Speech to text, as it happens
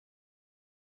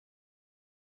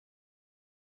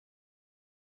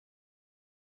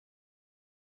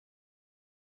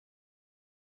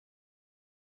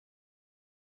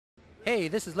Hey,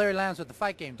 this is Larry Landless with the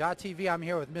FightGame.tv. I'm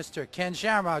here with Mr. Ken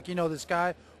Shamrock. You know this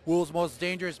guy, world's most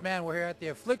dangerous man. We're here at the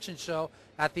Affliction show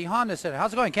at the Honda Center.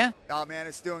 How's it going, Ken? Oh man,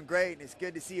 it's doing great, and it's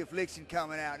good to see Affliction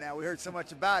coming out now. We heard so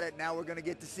much about it, now we're going to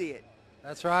get to see it.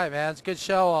 That's right, man. It's a good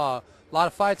show. A lot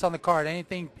of fights on the card.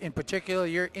 Anything in particular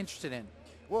you're interested in?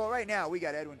 Well, right now we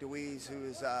got Edwin Deweese, who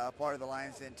is part of the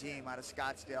Lions Den team out of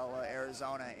Scottsdale,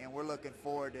 Arizona, and we're looking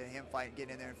forward to him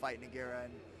getting in there and fighting Nagura.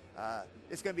 And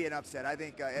it's going to be an upset. I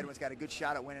think Edwin's got a good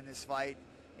shot at winning this fight,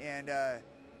 and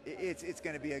it's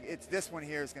going to be this one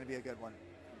here is going to be a good one.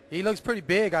 He looks pretty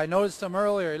big. I noticed him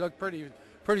earlier. He looked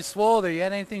pretty swole there. You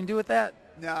had anything to do with that?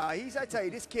 No, I tell you,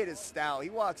 this kid is stout. He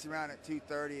walks around at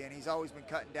 230, and he's always been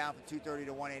cutting down from 230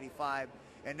 to 185.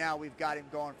 And now we've got him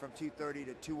going from 230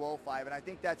 to 205, and I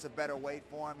think that's a better weight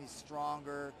for him. He's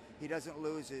stronger. He doesn't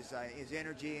lose his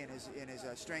energy and his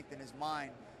strength in his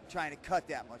mind trying to cut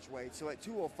that much weight. So at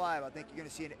 205, I think you're going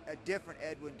to see a different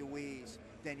Edwin Deweese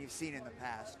than you've seen in the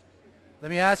past.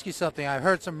 Let me ask you something. I've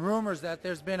heard some rumors that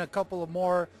there's been a couple of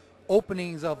more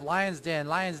openings of Lions Den.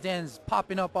 Lions Den's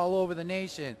popping up all over the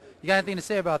nation. You got anything to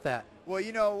say about that? Well,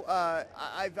 you know,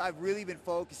 I've really been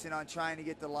focusing on trying to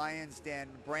get the Lions Den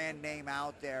brand name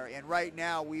out there. And right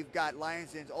now we've got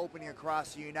Lions Dens opening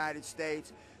across the United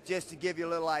States. Just to give you a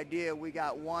little idea, we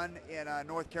got one in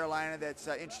North Carolina that's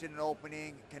interested in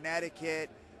opening, Connecticut,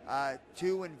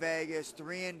 2 in Vegas,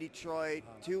 3 in Detroit,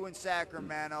 2 in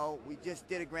Sacramento. We just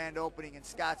did a grand opening in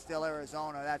Scottsdale,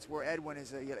 Arizona. That's where Edwin is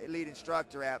the lead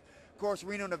instructor at. Of course,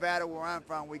 Reno, Nevada, where I'm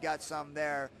from, we got some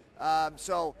there.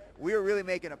 So we're really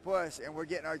making a push, and we're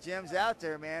getting our gyms out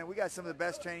there, man. We got some of the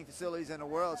best training facilities in the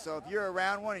world. So if you're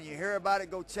around one and you hear about it,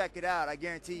 go check it out. I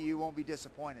guarantee you won't be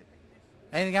disappointed.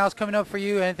 Anything else coming up for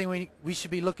you? Anything we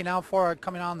should be looking out for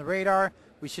coming on the radar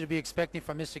we should be expecting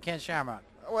from Mr. Ken Shamrock?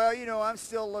 Well, you know, I'm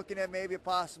still looking at maybe a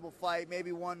possible fight,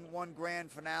 maybe one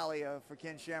grand finale for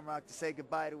Ken Shamrock to say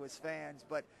goodbye to his fans.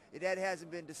 But that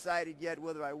hasn't been decided yet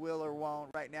whether I will or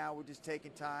won't. Right now we're just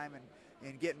taking time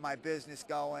and getting my business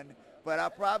going. But I'll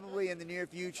probably in the near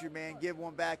future, man, give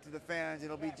one back to the fans.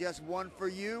 It'll be just one for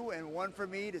you and one for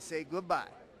me to say goodbye.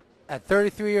 At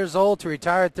 33 years old, to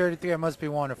retire at 33, it must be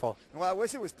wonderful. Well, I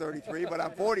wish it was 33, but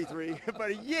I'm 43.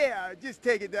 But yeah, just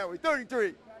take it that way,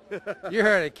 33. You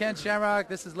heard it. Ken Shamrock,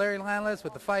 this is Larry Landless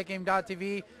with the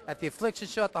FightGame.tv at the Affliction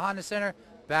show at the Honda Center.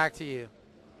 Back to you.